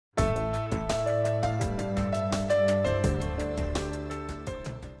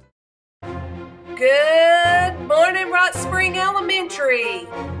Good morning, Rock Spring Elementary.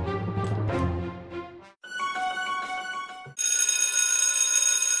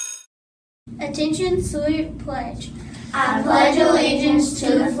 Attention, salute, pledge. I pledge allegiance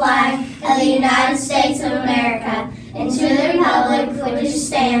to the flag of the United States of America and to the republic for which it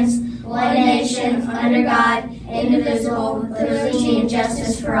stands, one nation, under God, indivisible, with liberty and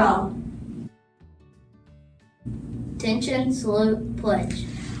justice for all. Attention, salute, pledge.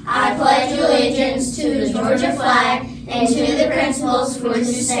 I pledge allegiance to the Georgia flag and to the principles for which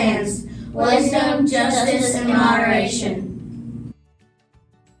it stands, wisdom, justice, and moderation.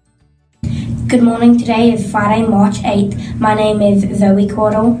 Good morning. Today is Friday, March 8th. My name is Zoe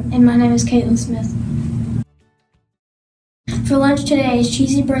Cordell. And my name is Caitlin Smith. For lunch today is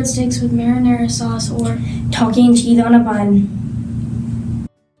cheesy breadsticks with marinara sauce or Turkey and cheese on a bun.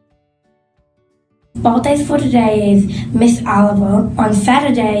 Birthdays for today is Miss Oliver. On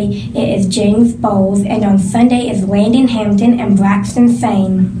Saturday it is James Bowles, and on Sunday is Landon Hampton and Braxton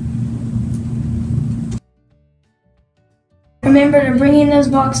Sane. remember to bring in those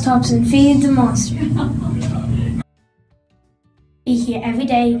box tops and feed the monster. Be here every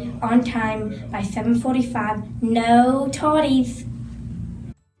day on time by 7:45. No tardies.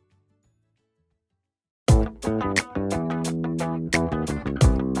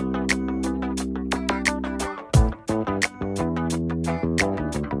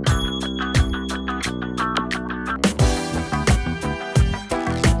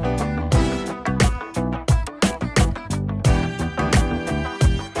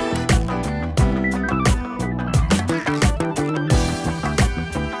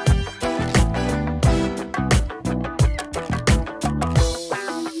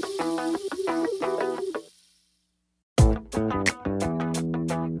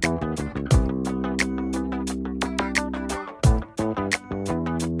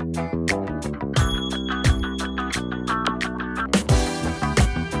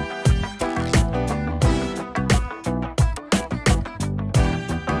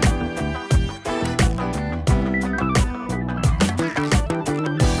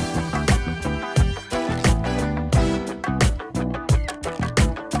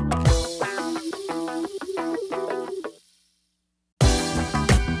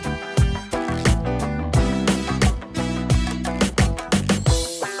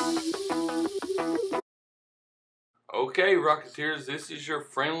 Okay, Rocketeers, this is your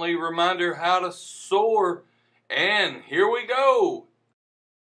friendly reminder how to soar, and here we go.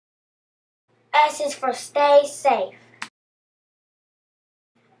 S is for stay safe.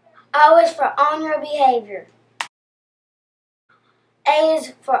 O is for own your behavior. A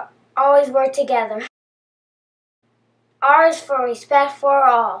is for always work together. R is for respect for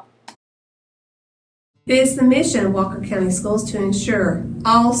all. It is the mission of Walker County Schools to ensure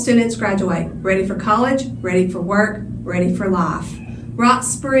all students graduate ready for college, ready for work, ready for life. Rock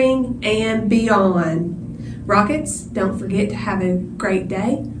Spring and beyond. Rockets, don't forget to have a great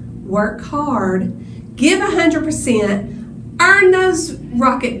day. Work hard. Give 100%. Earn those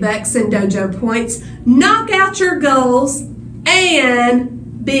Rocket Bucks and Dojo points. Knock out your goals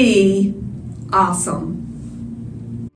and be awesome.